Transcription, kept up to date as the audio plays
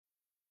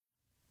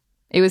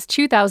It was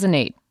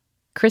 2008.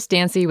 Chris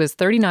Dancy was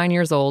 39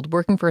 years old,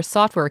 working for a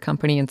software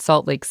company in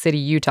Salt Lake City,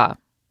 Utah.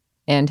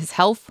 And his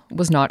health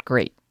was not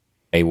great.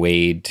 I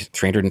weighed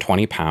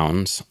 320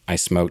 pounds. I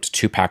smoked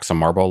 2 packs of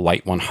Marlboro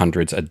Light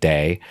 100s a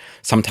day,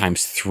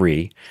 sometimes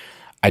 3.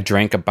 I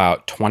drank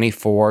about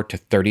 24 to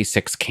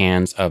 36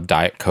 cans of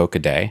Diet Coke a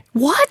day.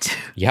 What?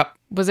 Yep.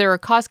 Was there a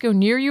Costco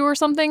near you or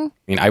something?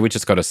 I would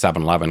just go to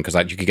 7-Eleven because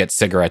you could get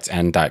cigarettes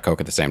and Diet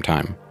Coke at the same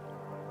time.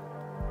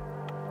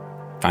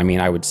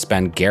 I would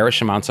spend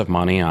garish amounts of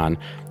money on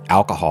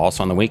alcohol.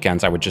 So on the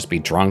weekends, I would just be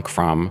drunk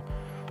from,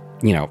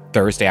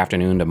 Thursday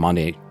afternoon to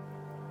Monday.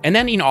 And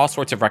then, all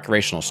sorts of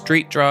recreational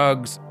street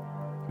drugs.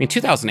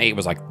 2008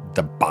 was like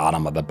the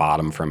bottom of the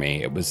bottom for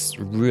me. It was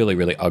really,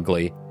 really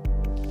ugly.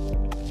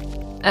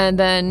 And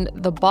then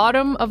the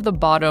bottom of the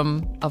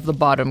bottom of the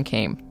bottom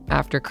came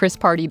after Chris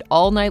partied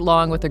all night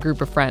long with a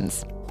group of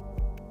friends.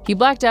 He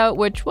blacked out,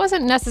 which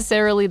wasn't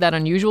necessarily that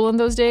unusual in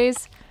those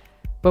days.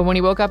 But when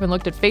he woke up and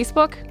looked at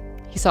Facebook,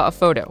 he saw a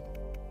photo.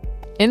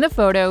 In the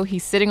photo,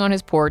 he's sitting on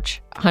his porch,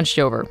 hunched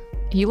over.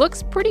 He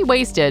looks pretty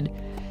wasted.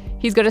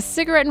 He's got a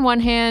cigarette in one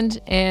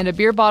hand and a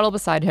beer bottle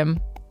beside him.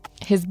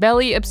 His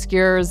belly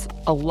obscures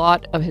a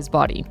lot of his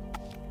body.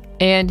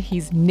 And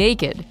he's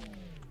naked,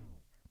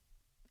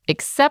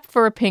 except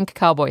for a pink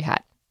cowboy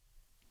hat.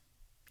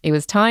 It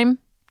was time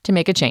to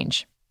make a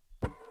change.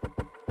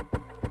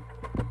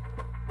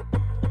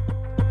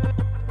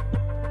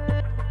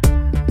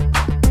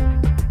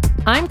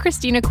 I'm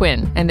Christina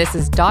Quinn, and this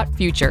is Dot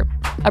Future,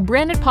 a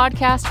branded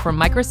podcast from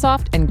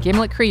Microsoft and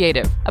Gimlet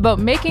Creative about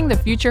making the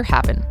future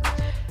happen.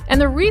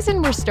 And the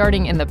reason we're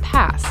starting in the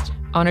past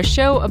on a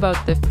show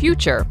about the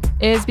future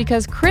is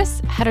because Chris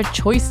had a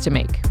choice to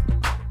make.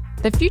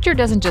 The future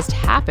doesn't just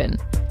happen.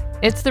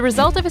 It's the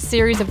result of a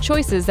series of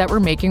choices that we're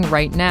making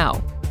right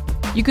now.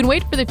 You can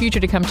wait for the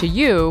future to come to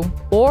you,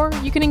 or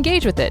you can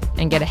engage with it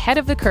and get ahead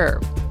of the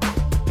curve.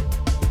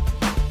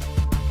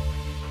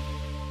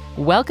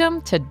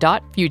 Welcome to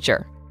Dot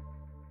Future.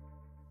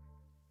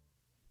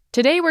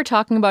 Today we're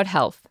talking about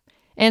health,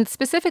 and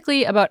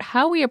specifically about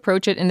how we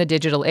approach it in the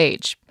digital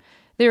age.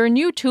 There are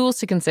new tools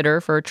to consider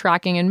for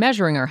tracking and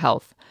measuring our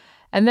health.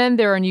 And then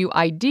there are new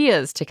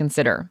ideas to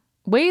consider,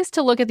 ways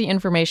to look at the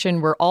information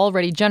we're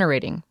already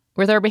generating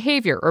with our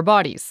behavior or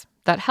bodies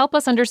that help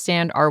us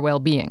understand our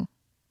well-being.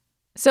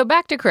 So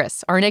back to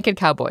Chris, our naked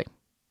cowboy.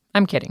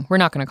 I'm kidding. We're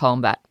not going to call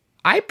him that.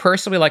 I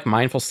personally like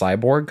Mindful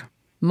Cyborg.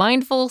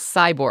 Mindful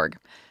Cyborg.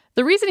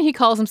 The reason he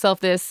calls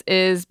himself this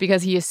is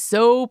because he is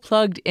so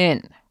plugged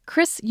in.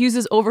 Chris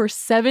uses over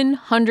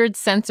 700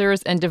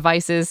 sensors and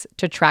devices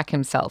to track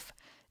himself.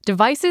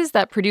 Devices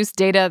that produce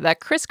data that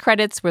Chris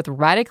credits with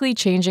radically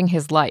changing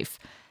his life,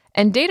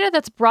 and data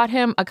that's brought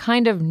him a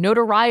kind of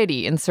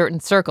notoriety in certain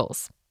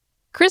circles.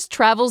 Chris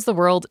travels the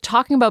world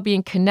talking about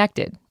being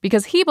connected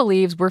because he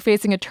believes we're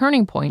facing a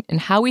turning point in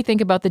how we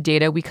think about the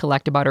data we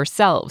collect about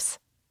ourselves.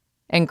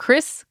 And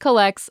Chris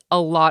collects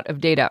a lot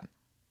of data.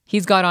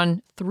 He's got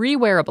on 3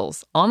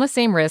 wearables on the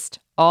same wrist,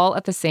 all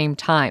at the same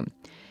time.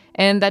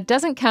 And that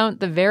doesn't count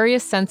the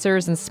various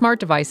sensors and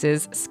smart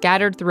devices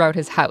scattered throughout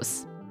his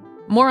house.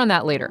 More on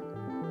that later.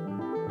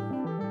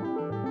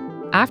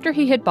 After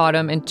he hit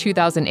bottom in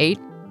 2008,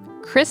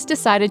 Chris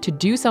decided to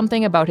do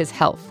something about his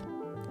health.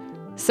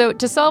 So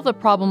to solve the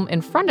problem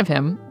in front of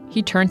him,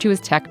 he turned to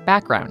his tech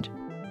background.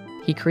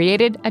 He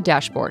created a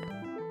dashboard.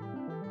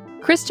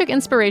 Chris took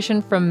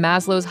inspiration from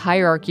Maslow's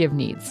hierarchy of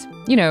needs.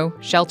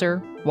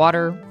 Shelter,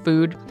 water,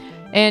 food,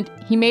 and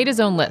he made his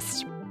own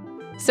list.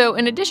 So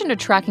in addition to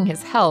tracking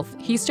his health,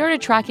 he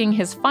started tracking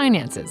his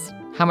finances,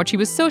 how much he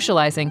was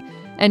socializing,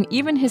 and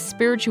even his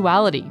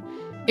spirituality.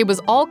 It was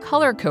all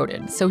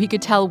color-coded, so he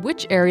could tell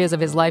which areas of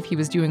his life he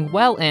was doing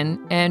well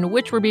in and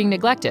which were being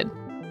neglected.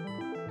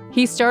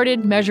 He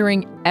started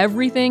measuring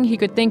everything he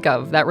could think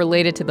of that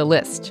related to the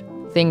list,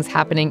 things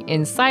happening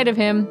inside of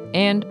him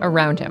and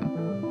around him.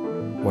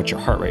 What's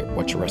your heart rate?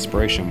 What's your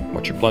respiration?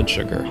 What's your blood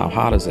sugar? How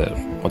hot is it?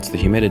 What's the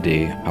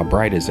humidity? How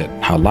bright is it?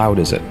 How loud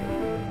is it?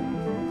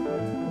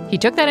 He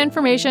took that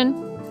information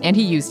and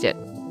he used it.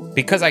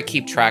 Because I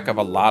keep track of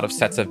a lot of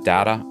sets of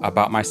data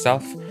about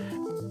myself,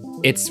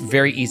 it's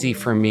very easy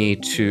for me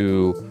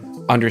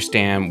to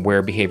understand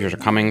where behaviors are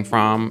coming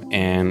from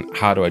and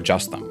how to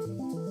adjust them.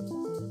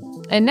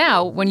 And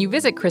now, when you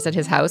visit Chris at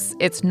his house,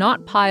 it's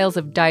not piles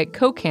of Diet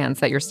Coke cans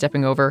that you're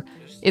stepping over,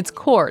 it's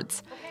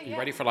cords. You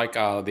ready for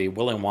the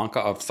Willy Wonka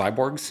of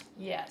cyborgs?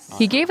 Yes.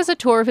 He gave us a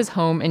tour of his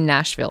home in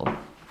Nashville.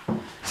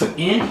 So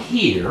in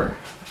here...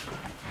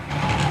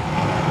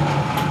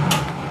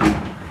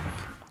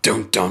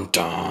 Dun, dun,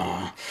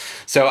 dun.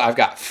 So I've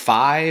got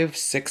 5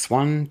 shelves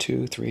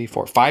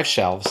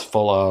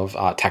full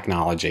of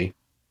technology.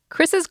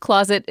 Chris's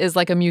closet is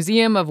like a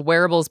museum of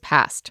wearables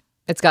past.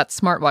 It's got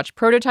smartwatch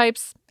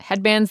prototypes,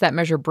 headbands that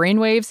measure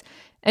brainwaves,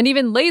 and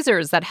even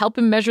lasers that help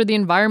him measure the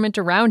environment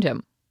around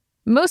him.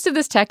 Most of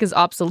this tech is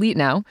obsolete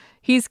now.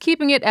 He's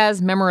keeping it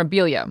as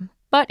memorabilia,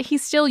 but he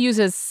still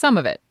uses some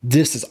of it.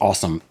 This is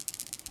awesome.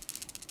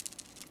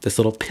 this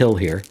little pill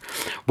here.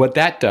 What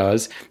that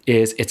does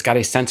is it's got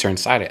a sensor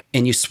inside it,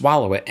 and you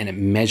swallow it, and it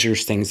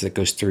measures things that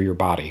goes through your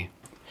body.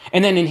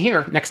 And then in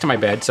here, next to my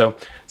bed, so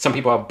some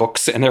people have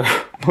books in their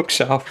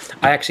bookshelf.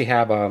 I actually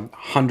have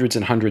hundreds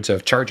and hundreds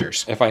of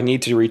chargers. If I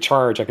need to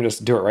recharge, I can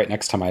just do it right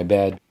next to my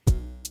bed.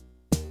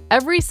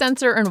 Every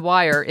sensor and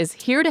wire is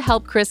here to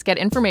help Chris get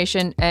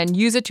information and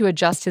use it to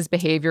adjust his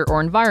behavior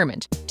or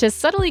environment, to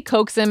subtly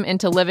coax him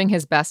into living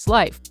his best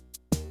life.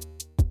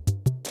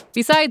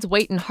 Besides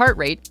weight and heart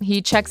rate,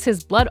 he checks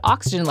his blood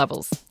oxygen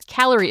levels,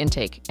 calorie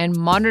intake, and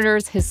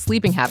monitors his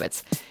sleeping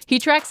habits. He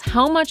tracks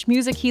how much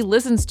music he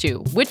listens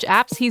to, which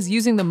apps he's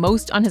using the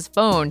most on his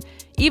phone,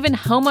 even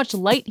how much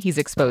light he's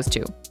exposed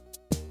to.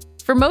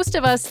 For most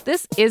of us,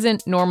 this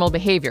isn't normal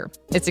behavior.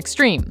 It's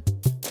extreme.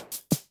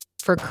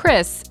 For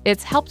Chris,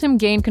 it's helped him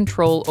gain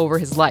control over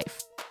his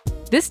life.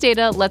 This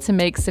data lets him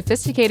make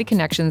sophisticated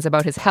connections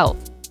about his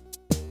health.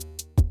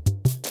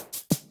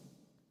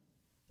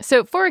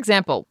 So, for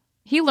example,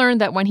 he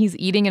learned that when he's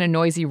eating in a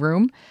noisy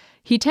room,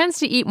 he tends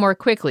to eat more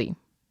quickly,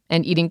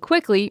 and eating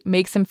quickly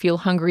makes him feel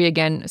hungry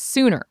again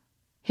sooner.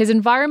 His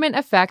environment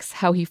affects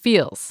how he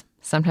feels,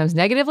 sometimes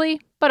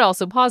negatively, but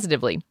also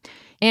positively.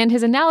 And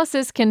his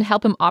analysis can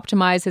help him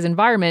optimize his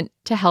environment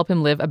to help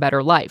him live a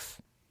better life.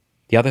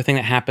 The other thing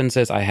that happens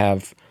is I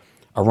have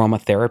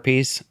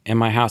aromatherapies in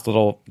my house,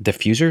 little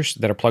diffusers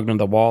that are plugged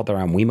into the wall. They're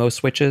on Wemo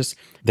switches.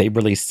 They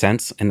release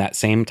scents in that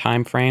same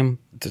time frame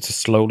to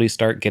slowly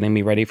start getting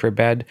me ready for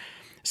bed.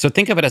 So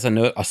think of it as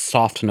a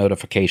soft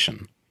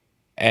notification.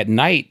 At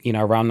night,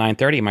 around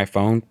 9:30, my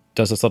phone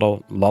does this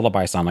little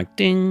lullaby sound like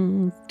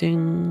ding,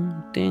 ding,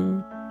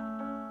 ding.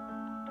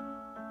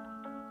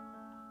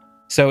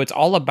 So it's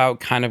all about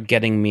kind of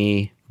getting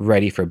me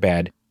ready for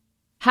bed.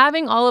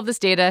 Having all of this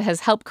data has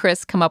helped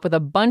Chris come up with a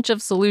bunch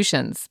of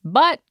solutions,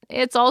 but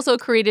it's also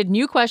created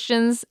new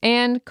questions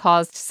and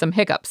caused some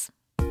hiccups.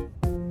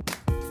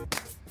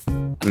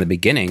 In the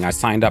beginning, I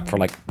signed up for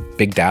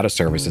big data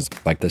services,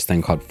 like this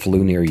thing called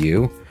Flu Near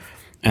You.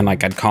 And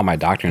I'd call my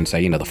doctor and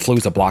say, the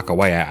flu's a block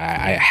away.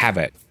 I have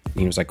it. And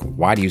he was like,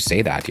 why do you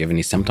say that? Do you have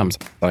any symptoms?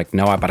 I'm like,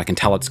 no, but I can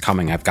tell it's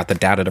coming. I've got the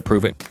data to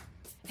prove it.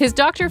 His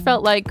doctor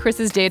felt like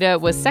Chris's data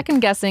was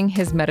second-guessing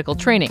his medical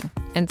training.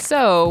 And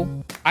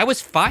so... I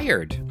was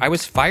fired. I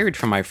was fired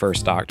from my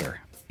first doctor.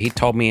 He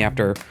told me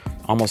after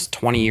almost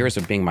 20 years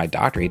of being my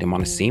doctor, he didn't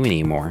want to see me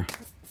anymore.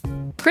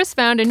 Chris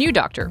found a new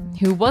doctor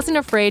who wasn't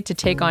afraid to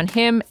take on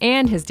him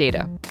and his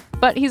data.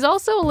 But he's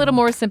also a little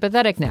more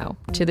sympathetic now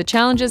to the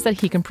challenges that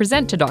he can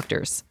present to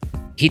doctors.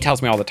 He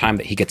tells me all the time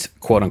that he gets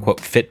quote-unquote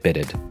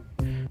Fitbitted.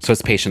 So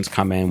his patients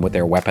come in with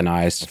their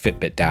weaponized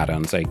Fitbit data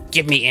and say,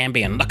 give me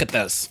Ambien, look at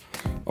this.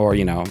 Or,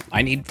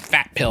 I need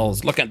fat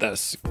pills, look at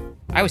this.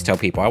 I always tell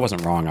people I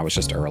wasn't wrong, I was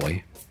just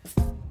early.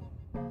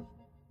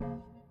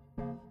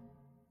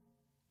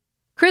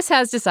 Chris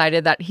has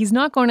decided that he's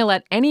not going to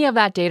let any of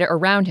that data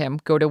around him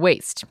go to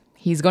waste.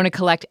 He's going to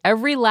collect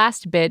every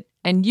last bit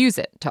and use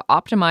it to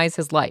optimize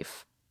his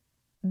life.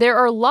 There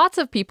are lots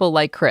of people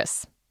like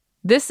Chris.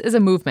 This is a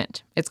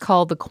movement. It's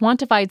called the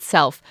Quantified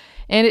Self,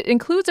 and it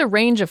includes a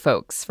range of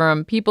folks,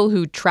 from people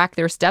who track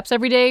their steps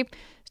every day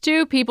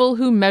to people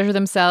who measure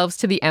themselves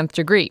to the nth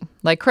degree,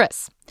 like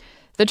Chris.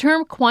 The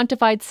term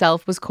quantified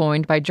self was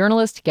coined by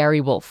journalist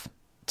Gary Wolf.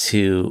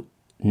 To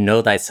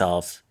know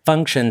thyself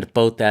functioned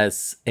both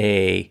as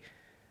a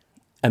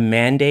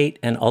mandate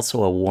and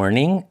also a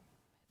warning.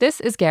 This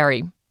is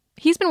Gary.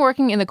 He's been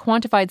working in the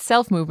quantified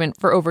self movement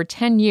for over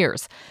 10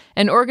 years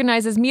and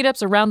organizes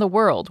meetups around the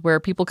world where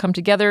people come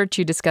together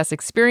to discuss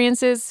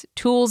experiences,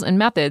 tools, and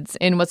methods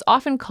in what's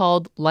often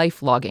called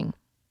life logging.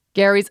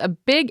 Gary's a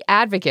big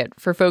advocate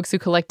for folks who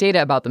collect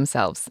data about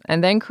themselves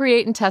and then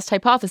create and test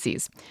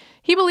hypotheses.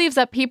 He believes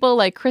that people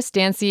like Chris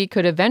Dancy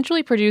could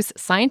eventually produce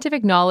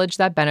scientific knowledge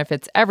that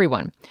benefits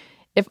everyone,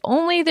 if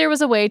only there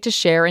was a way to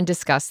share and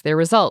discuss their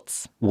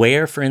results.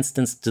 Where, for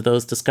instance, do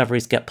those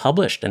discoveries get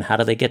published and how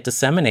do they get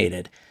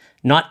disseminated?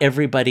 Not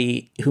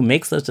everybody who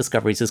makes those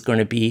discoveries is going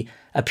to be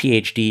a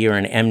PhD or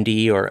an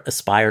MD or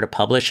aspire to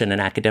publish in an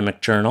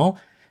academic journal.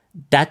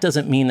 That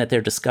doesn't mean that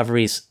their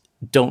discoveries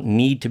don't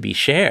need to be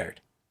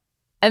shared.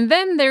 And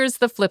then there's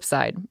the flip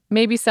side.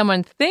 Maybe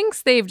someone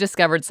thinks they've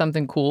discovered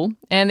something cool,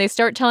 and they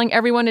start telling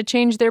everyone to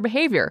change their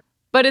behavior.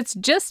 But it's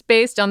just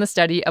based on the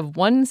study of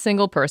one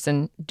single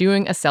person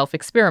doing a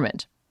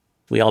self-experiment.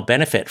 We all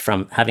benefit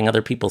from having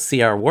other people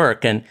see our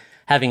work and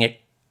having it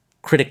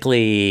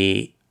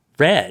critically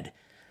read.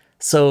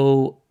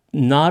 So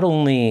not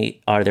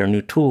only are there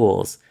new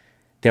tools,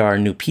 there are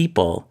new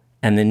people,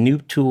 and the new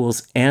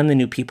tools and the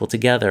new people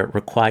together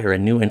require a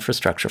new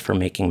infrastructure for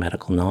making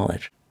medical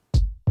knowledge.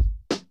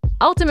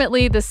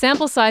 Ultimately, the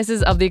sample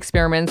sizes of the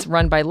experiments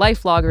run by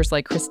life loggers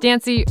like Chris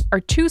Dancy are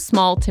too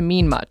small to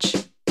mean much.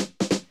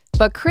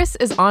 But Chris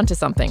is onto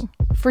something.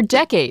 For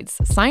decades,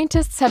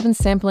 scientists have been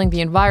sampling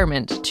the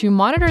environment to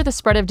monitor the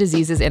spread of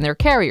diseases in their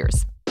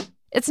carriers.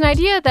 It's an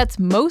idea that's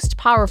most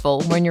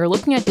powerful when you're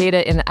looking at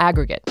data in the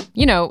aggregate.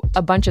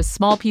 A bunch of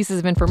small pieces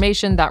of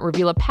information that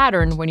reveal a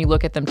pattern when you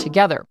look at them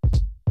together.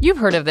 You've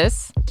heard of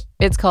this.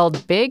 It's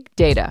called big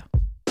data.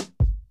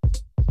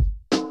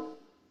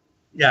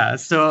 Yeah,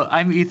 so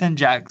I'm Ethan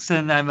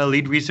Jackson. I'm a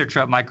lead researcher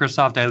at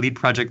Microsoft. I lead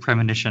Project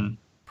Premonition.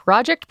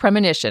 Project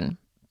Premonition.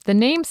 The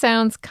name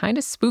sounds kind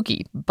of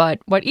spooky, but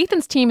what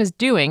Ethan's team is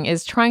doing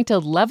is trying to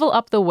level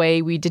up the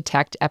way we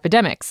detect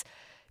epidemics.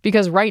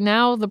 Because right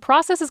now, the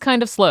process is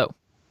kind of slow.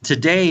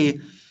 Today,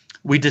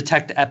 we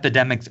detect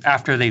epidemics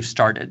after they've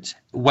started,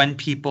 when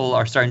people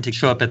are starting to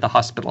show up at the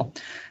hospital.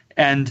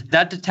 And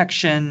that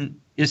detection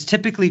is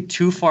typically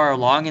too far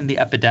along in the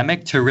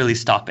epidemic to really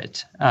stop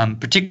it,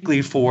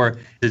 particularly for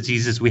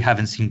diseases we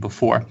haven't seen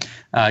before.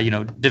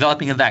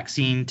 Developing a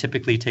vaccine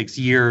typically takes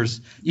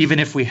years. Even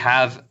if we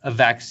have a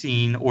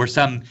vaccine or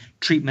some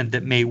treatment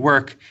that may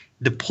work,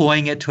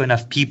 deploying it to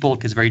enough people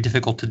is very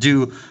difficult to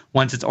do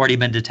once it's already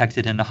been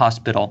detected in the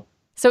hospital.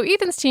 So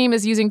Ethan's team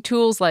is using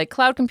tools like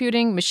cloud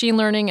computing, machine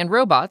learning, and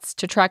robots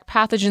to track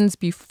pathogens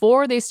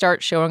before they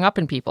start showing up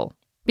in people.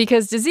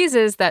 Because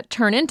diseases that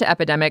turn into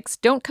epidemics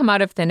don't come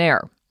out of thin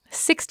air.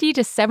 60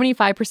 to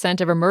 75%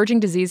 of emerging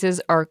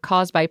diseases are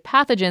caused by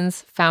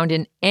pathogens found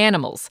in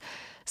animals.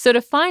 So to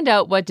find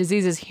out what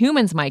diseases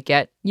humans might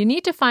get, you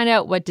need to find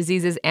out what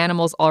diseases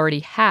animals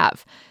already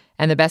have.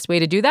 And the best way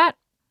to do that?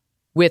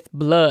 With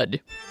blood.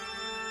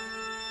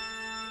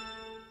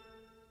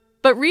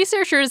 But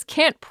researchers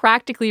can't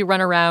practically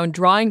run around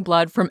drawing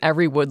blood from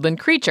every woodland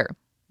creature.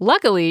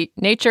 Luckily,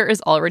 nature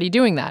is already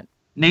doing that.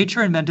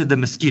 Nature invented the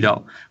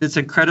mosquito. It's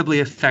incredibly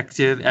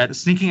effective at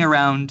sneaking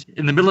around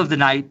in the middle of the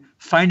night,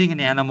 finding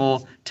an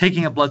animal,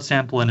 taking a blood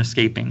sample, and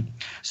escaping.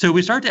 So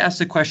we started to ask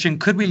the question,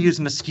 could we use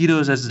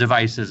mosquitoes as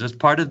devices, as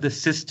part of the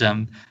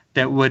system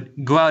that would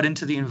go out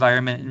into the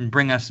environment and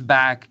bring us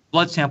back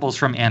blood samples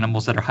from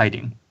animals that are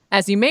hiding?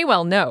 As you may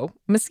well know,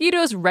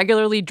 mosquitoes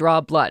regularly draw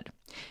blood.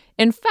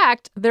 In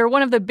fact, they're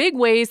one of the big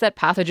ways that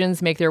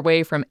pathogens make their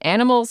way from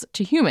animals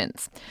to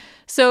humans.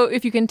 So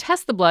if you can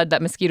test the blood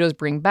that mosquitoes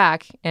bring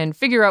back and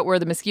figure out where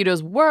the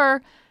mosquitoes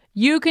were,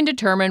 you can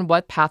determine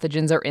what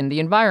pathogens are in the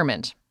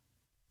environment.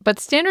 But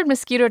standard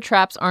mosquito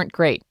traps aren't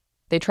great.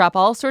 They trap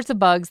all sorts of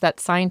bugs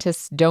that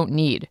scientists don't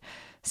need.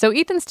 So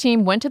Ethan's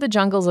team went to the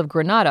jungles of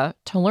Grenada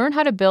to learn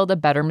how to build a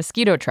better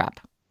mosquito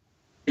trap.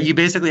 You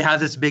basically have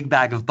this big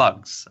bag of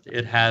bugs.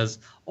 It has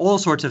all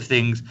sorts of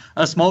things,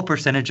 a small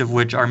percentage of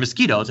which are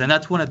mosquitoes. And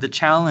that's one of the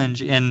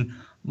challenge in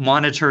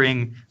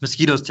monitoring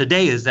mosquitoes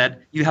today is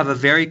that you have a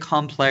very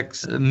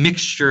complex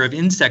mixture of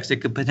insects that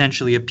could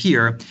potentially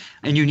appear.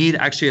 And you need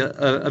actually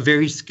a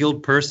very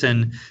skilled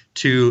person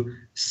to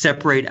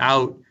separate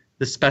out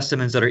the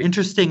specimens that are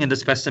interesting and the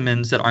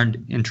specimens that aren't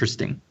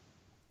interesting.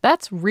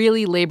 That's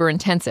really labor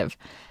intensive.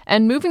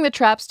 And moving the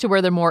traps to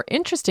where the more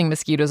interesting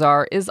mosquitoes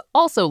are is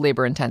also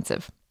labor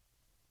intensive.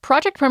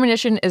 Project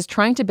Premonition is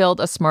trying to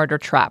build a smarter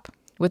trap.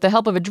 With the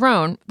help of a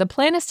drone, the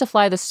plan is to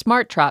fly the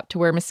smart trap to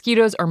where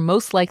mosquitoes are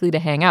most likely to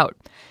hang out.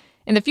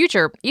 In the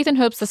future, Ethan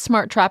hopes the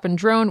smart trap and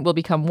drone will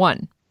become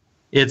one.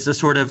 It's a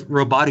sort of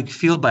robotic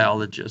field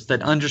biologist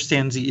that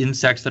understands the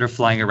insects that are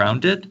flying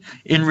around it,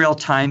 in real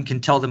time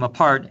can tell them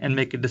apart and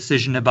make a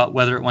decision about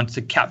whether it wants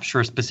to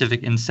capture a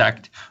specific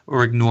insect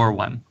or ignore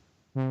one.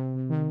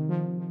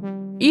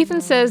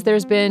 Ethan says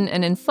there's been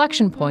an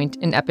inflection point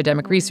in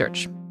epidemic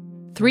research.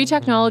 3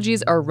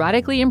 technologies are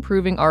radically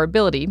improving our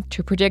ability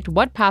to predict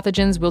what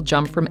pathogens will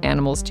jump from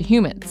animals to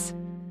humans.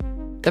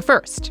 The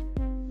first.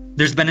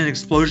 There's been an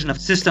explosion of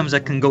systems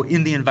that can go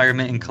in the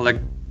environment and collect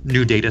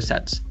new data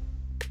sets.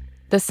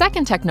 The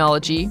second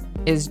technology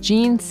is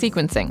gene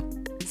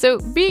sequencing. So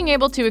being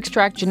able to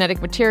extract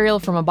genetic material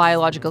from a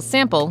biological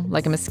sample,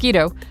 like a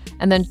mosquito,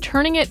 and then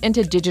turning it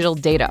into digital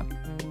data.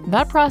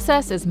 That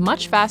process is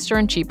much faster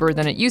and cheaper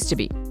than it used to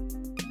be.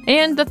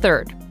 And the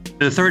third.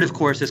 The third, of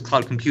course, is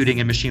cloud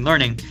computing and machine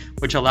learning,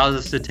 which allows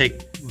us to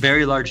take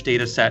very large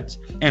data sets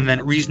and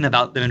then reason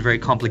about them in very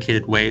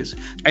complicated ways.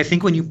 I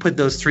think when you put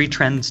those 3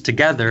 trends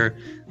together,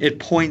 it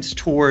points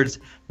towards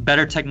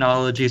better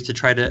technologies to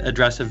try to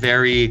address a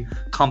very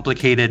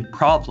complicated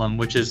problem,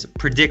 which is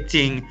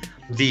predicting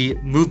the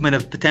movement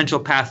of potential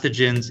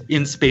pathogens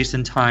in space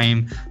and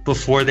time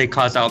before they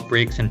cause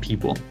outbreaks in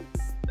people.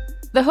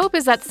 The hope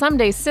is that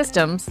someday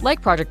systems,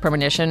 like Project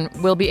Premonition,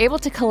 will be able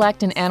to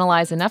collect and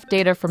analyze enough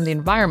data from the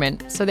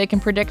environment so they can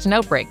predict an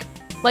outbreak,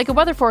 like a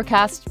weather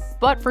forecast,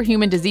 but for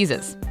human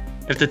diseases.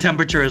 If the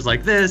temperature is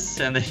like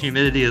this and the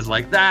humidity is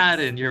like that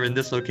and you're in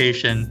this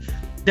location,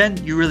 then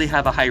you really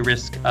have a high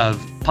risk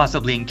of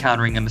possibly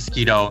encountering a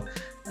mosquito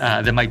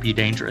that might be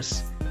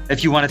dangerous.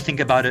 If you want to think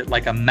about it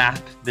like a map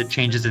that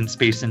changes in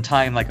space and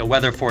time, like a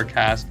weather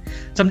forecast,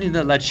 something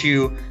that lets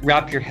you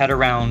wrap your head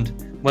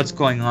around what's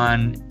going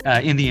on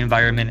in the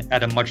environment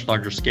at a much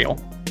larger scale.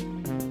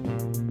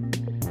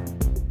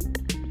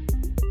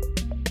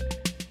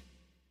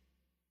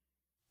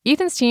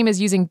 Ethan's team is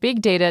using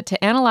big data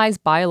to analyze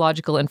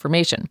biological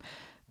information.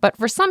 But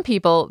for some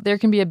people, there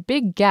can be a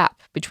big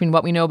gap between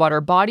what we know about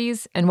our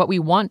bodies and what we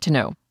want to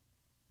know.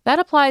 That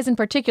applies in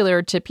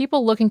particular to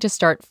people looking to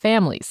start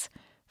families.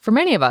 For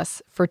many of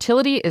us,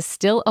 fertility is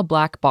still a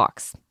black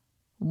box.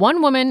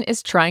 One woman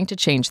is trying to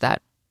change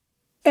that.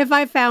 If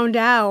I found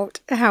out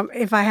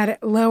if I had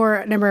a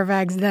lower number of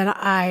eggs than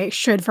I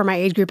should for my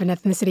age group and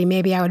ethnicity,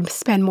 maybe I would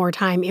spend more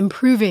time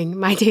improving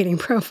my dating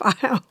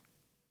profile.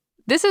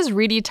 This is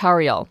Riti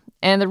Tariel,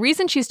 and the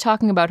reason she's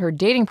talking about her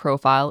dating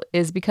profile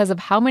is because of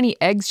how many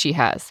eggs she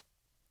has.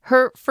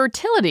 Her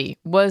fertility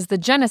was the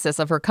genesis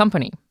of her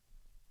company.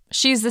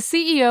 She's the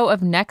CEO of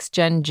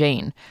NextGen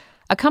Jane,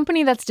 a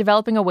company that's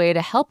developing a way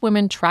to help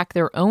women track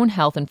their own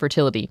health and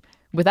fertility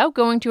without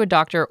going to a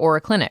doctor or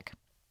a clinic.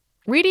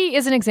 Riti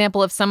is an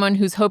example of someone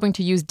who's hoping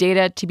to use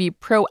data to be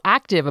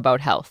proactive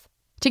about health,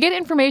 to get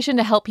information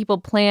to help people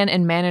plan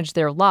and manage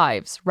their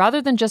lives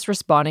rather than just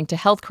responding to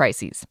health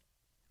crises.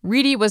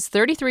 Riti was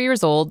 33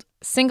 years old,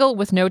 single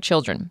with no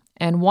children,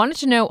 and wanted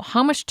to know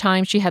how much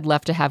time she had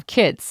left to have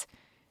kids.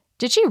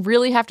 Did she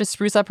really have to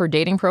spruce up her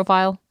dating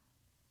profile?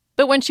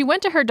 But when she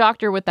went to her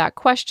doctor with that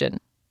question,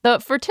 the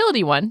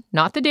fertility one,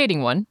 not the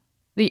dating one,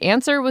 the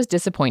answer was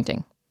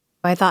disappointing.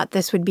 I thought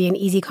this would be an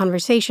easy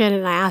conversation,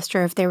 and I asked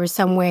her if there was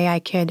some way I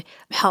could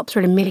help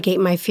sort of mitigate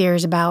my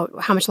fears about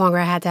how much longer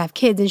I had to have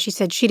kids, and she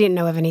said she didn't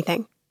know of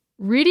anything.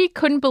 Riti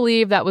couldn't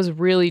believe that was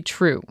really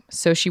true,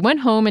 so she went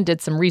home and did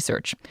some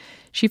research.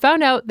 She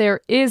found out there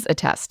is a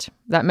test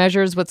that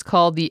measures what's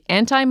called the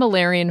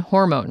anti-Müllerian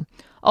hormone,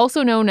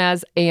 also known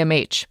as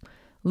AMH.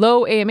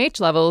 Low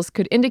AMH levels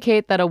could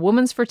indicate that a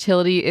woman's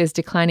fertility is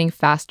declining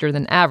faster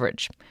than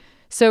average.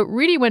 So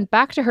Riti went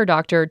back to her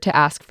doctor to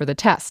ask for the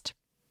test.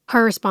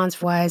 Her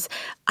response was,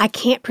 I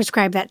can't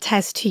prescribe that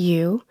test to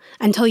you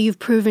until you've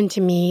proven to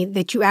me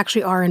that you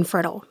actually are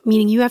infertile,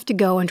 meaning you have to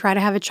go and try to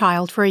have a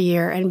child for a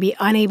year and be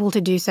unable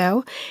to do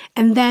so,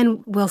 and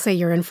then we'll say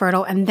you're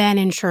infertile, and then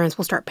insurance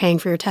will start paying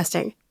for your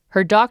testing.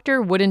 Her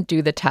doctor wouldn't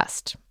do the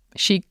test.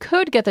 She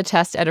could get the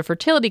test at a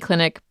fertility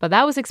clinic, but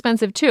that was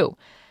expensive too.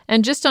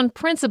 And just on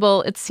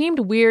principle, it seemed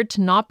weird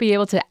to not be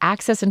able to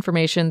access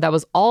information that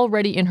was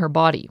already in her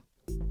body.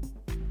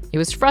 It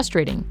was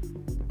frustrating,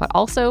 but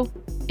also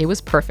it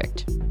was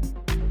perfect.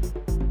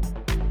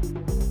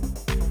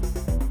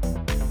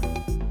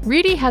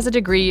 Riti has a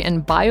degree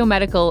in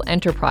biomedical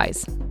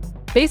enterprise,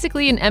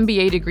 basically an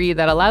MBA degree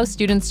that allows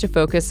students to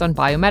focus on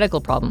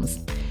biomedical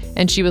problems.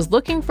 And she was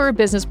looking for a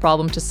business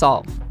problem to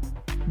solve.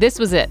 This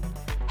was it.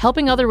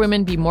 Helping other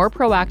women be more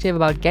proactive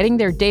about getting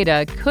their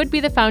data could be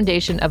the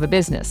foundation of a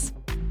business.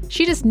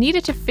 She just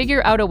needed to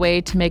figure out a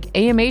way to make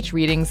AMH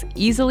readings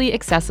easily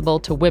accessible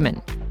to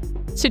women.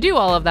 To do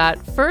all of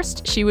that,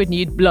 first she would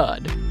need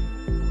blood.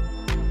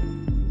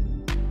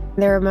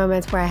 There were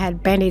moments where I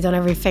had Band-Aids on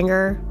every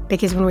finger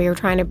because when we were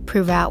trying to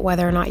prove out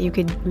whether or not you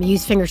could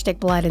use finger stick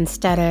blood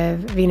instead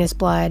of venous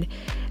blood,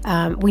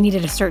 we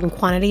needed a certain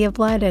quantity of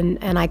blood,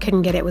 and I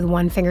couldn't get it with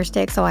one finger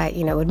stick, so I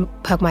would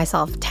poke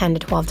myself 10 to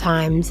 12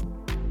 times.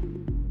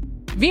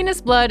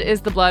 Venous blood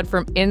is the blood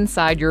from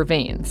inside your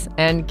veins,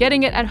 and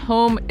getting it at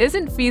home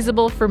isn't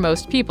feasible for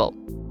most people.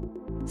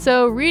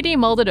 So Riti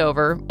mulled it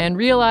over and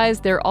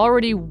realized there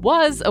already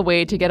was a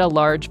way to get a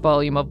large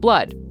volume of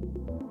blood.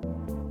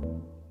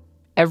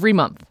 Every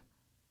month.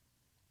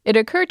 It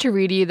occurred to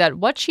Riti that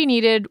what she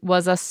needed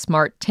was a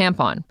smart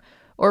tampon,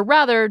 or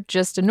rather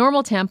just a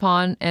normal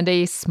tampon and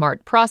a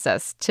smart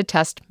process to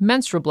test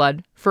menstrual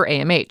blood for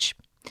AMH.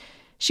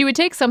 She would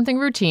take something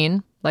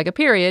routine, like a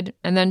period,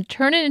 and then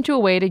turn it into a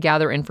way to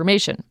gather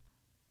information.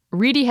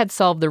 Riti had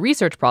solved the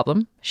research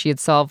problem, she had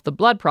solved the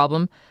blood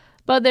problem,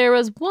 but there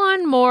was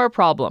one more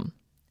problem.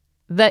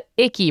 The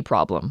icky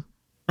problem.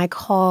 I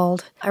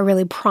called a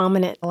really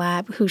prominent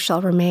lab who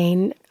shall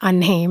remain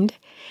unnamed.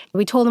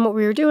 We told them what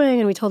we were doing,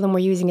 and we told them we're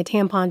using a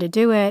tampon to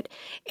do it.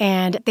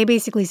 And they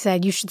basically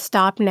said, you should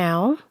stop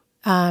now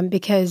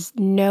because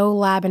no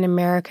lab in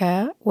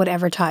America would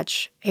ever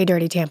touch a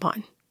dirty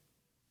tampon.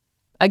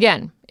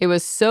 Again, it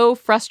was so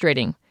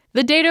frustrating.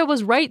 The data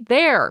was right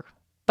there,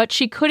 but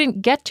she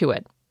couldn't get to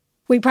it.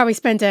 We probably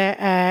spent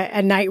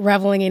a night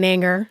reveling in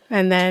anger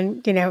and then,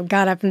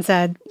 got up and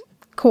said,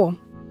 cool.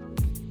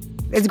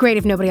 It's great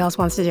if nobody else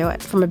wants to do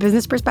it. From a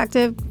business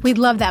perspective, we'd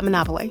love that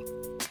monopoly.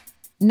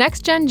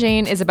 NextGen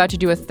Jane is about to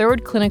do a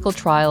third clinical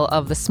trial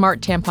of the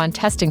smart tampon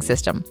testing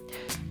system.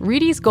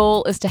 Riti's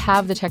goal is to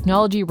have the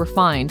technology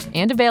refined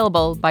and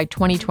available by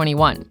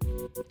 2021.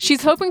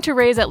 She's hoping to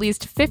raise at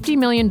least $50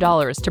 million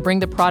to bring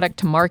the product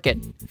to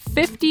market.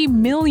 $50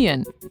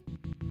 million!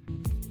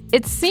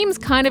 It seems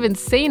kind of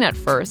insane at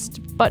first,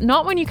 but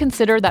not when you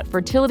consider that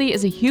fertility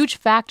is a huge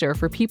factor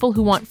for people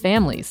who want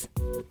families.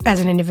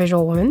 As an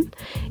individual woman,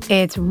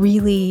 it's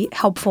really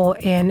helpful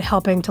in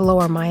helping to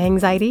lower my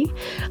anxiety.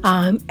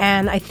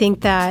 And I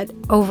think that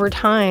over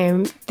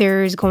time,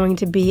 there's going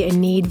to be a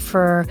need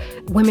for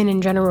women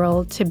in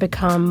general to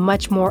become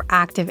much more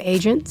active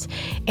agents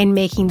in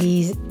making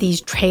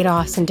these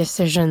trade-offs and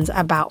decisions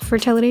about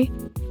fertility.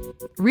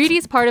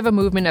 Riti's part of a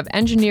movement of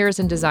engineers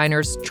and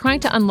designers trying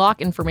to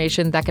unlock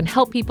information that can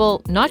help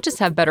people not just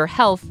have better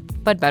health,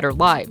 but better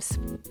lives.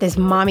 This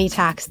mommy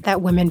tax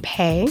that women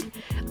pay,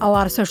 a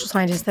lot of social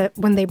scientists, that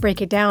when they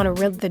break it down,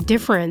 the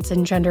difference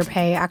in gender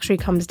pay actually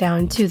comes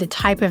down to the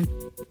type of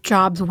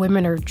jobs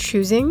women are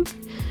choosing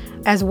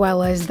as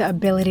well as the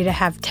ability to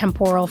have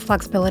temporal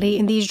flexibility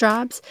in these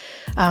jobs,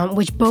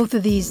 which both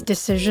of these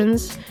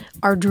decisions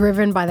are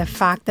driven by the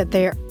fact that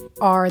they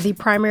are the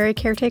primary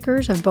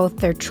caretakers of both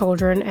their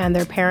children and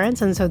their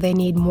parents, and so they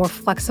need more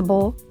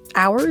flexible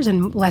hours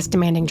and less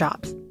demanding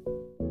jobs.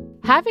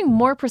 Having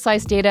more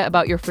precise data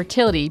about your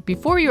fertility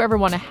before you ever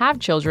want to have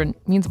children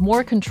means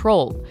more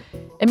control.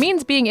 It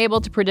means being able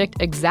to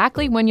predict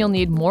exactly when you'll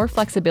need more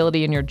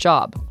flexibility in your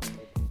job.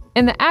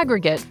 In the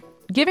aggregate,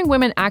 giving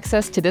women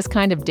access to this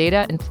kind of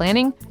data and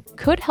planning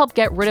could help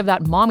get rid of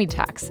that mommy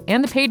tax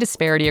and the pay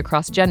disparity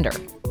across gender.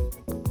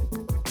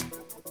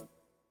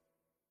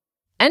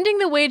 Ending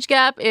the wage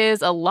gap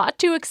is a lot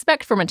to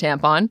expect from a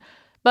tampon,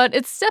 but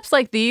it's steps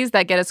like these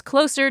that get us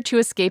closer to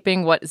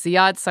escaping what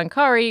Ziad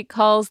Sankari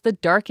calls the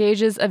dark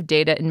ages of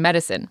data in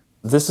medicine.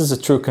 This is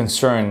a true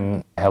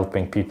concern,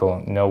 helping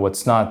people know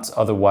what's not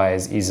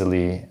otherwise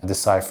easily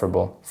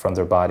decipherable from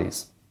their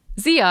bodies.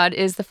 Ziad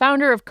is the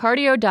founder of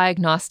Cardio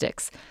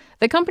Diagnostics.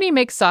 The company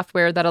makes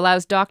software that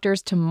allows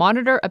doctors to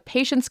monitor a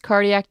patient's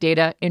cardiac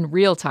data in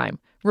real time,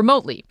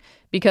 remotely,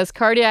 because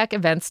cardiac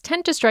events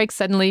tend to strike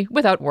suddenly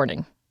without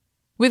warning.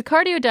 With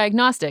Cardio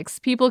Diagnostics,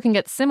 people can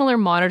get similar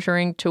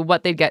monitoring to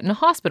what they'd get in a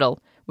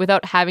hospital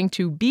without having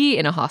to be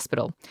in a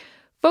hospital.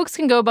 Folks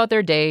can go about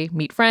their day,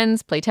 meet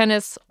friends, play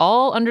tennis,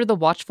 all under the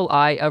watchful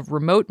eye of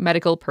remote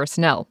medical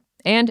personnel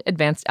and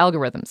advanced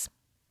algorithms.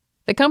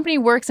 The company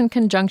works in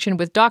conjunction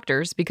with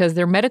doctors because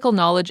their medical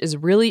knowledge is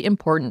really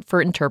important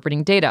for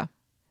interpreting data.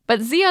 But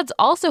Ziad's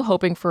also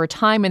hoping for a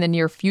time in the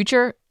near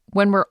future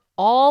when we're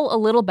all a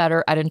little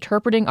better at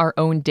interpreting our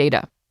own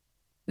data.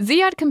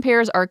 Ziad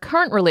compares our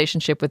current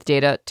relationship with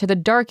data to the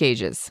Dark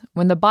Ages,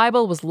 when the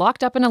Bible was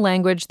locked up in a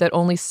language that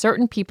only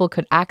certain people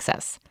could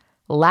access,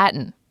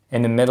 Latin.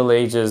 In the Middle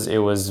Ages, it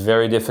was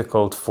very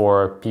difficult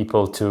for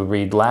people to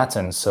read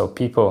Latin, so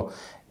people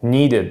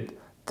needed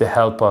the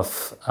help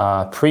of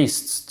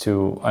priests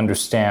to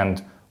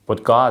understand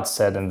what God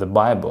said in the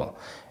Bible.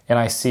 And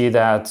I see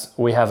that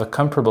we have a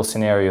comparable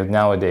scenario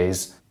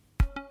nowadays,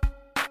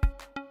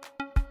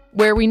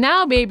 where we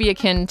now may be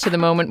akin to the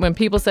moment when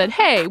people said,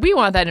 hey, we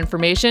want that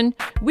information.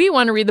 We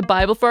want to read the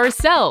Bible for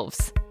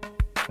ourselves.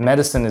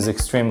 Medicine is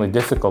extremely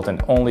difficult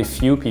and only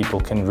few people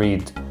can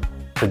read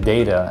the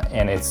data,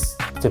 and it's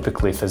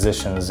typically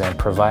physicians and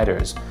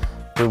providers.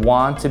 We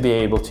want to be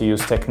able to use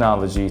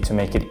technology to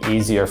make it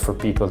easier for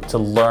people to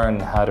learn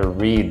how to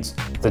read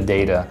the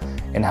data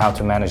and how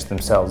to manage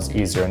themselves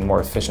easier and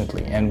more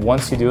efficiently. And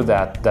once you do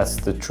that, that's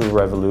the true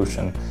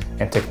revolution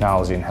in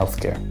technology in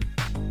healthcare.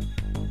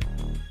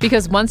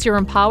 Because once you're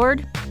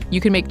empowered, you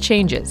can make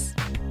changes.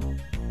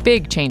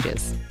 Big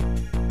changes.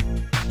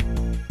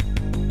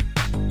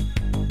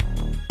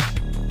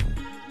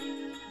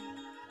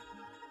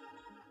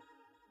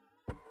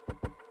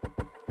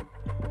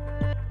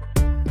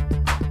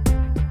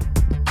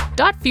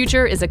 Dot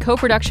Future is a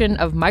co-production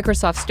of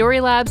Microsoft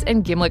Story Labs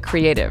and Gimlet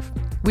Creative.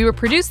 We were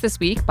produced this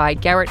week by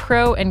Garrett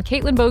Crow and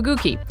Caitlin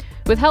Boguki,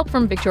 with help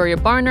from Victoria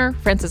Barner,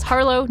 Francis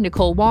Harlow,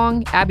 Nicole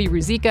Wong, Abby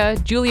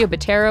Ruzika, Julia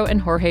Botero,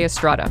 and Jorge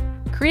Estrada.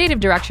 Creative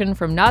direction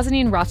from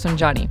Nazanin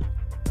Rafsanjani.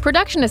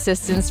 Production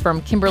assistance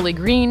from Kimberly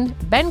Green,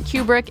 Ben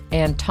Kubrick,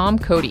 and Tom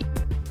Cody.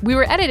 We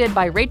were edited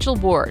by Rachel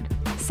Ward.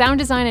 Sound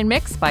design and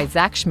mix by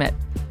Zach Schmidt.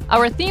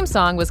 Our theme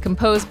song was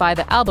composed by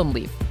The Album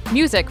Leaf.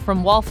 Music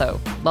from Waltho,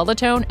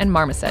 Lullatone, and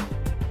Marmoset.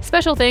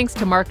 Special thanks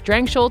to Mark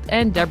Drangsholt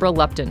and Deborah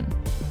Lupton.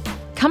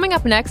 Coming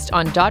up next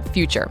on Dot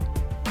Future.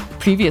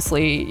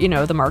 Previously,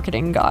 the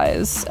marketing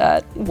guys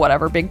at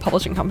whatever big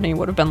publishing company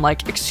would have been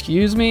like,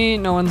 excuse me,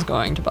 no one's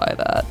going to buy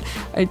that.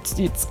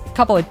 It's a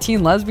couple of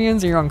teen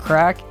lesbians, you're on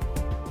crack.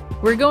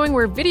 We're going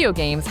where video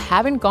games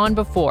haven't gone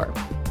before.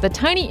 The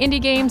tiny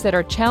indie games that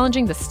are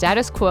challenging the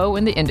status quo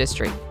in the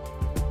industry.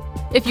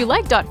 If you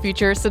like Dot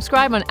Future,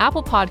 subscribe on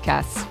Apple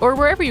Podcasts or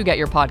wherever you get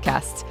your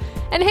podcasts.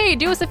 And hey,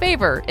 do us a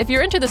favor. If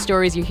you're into the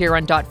stories you hear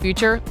on Dot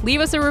Future,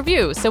 leave us a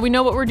review so we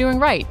know what we're doing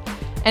right.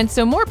 And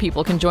so more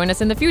people can join us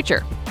in the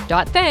future.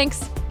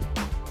 Thanks.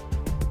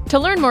 To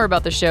learn more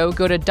about the show,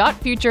 go to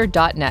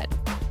dotfuture.net.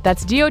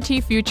 That's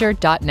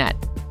dotfuture.net.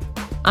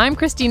 I'm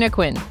Christina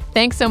Quinn.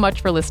 Thanks so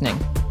much for listening.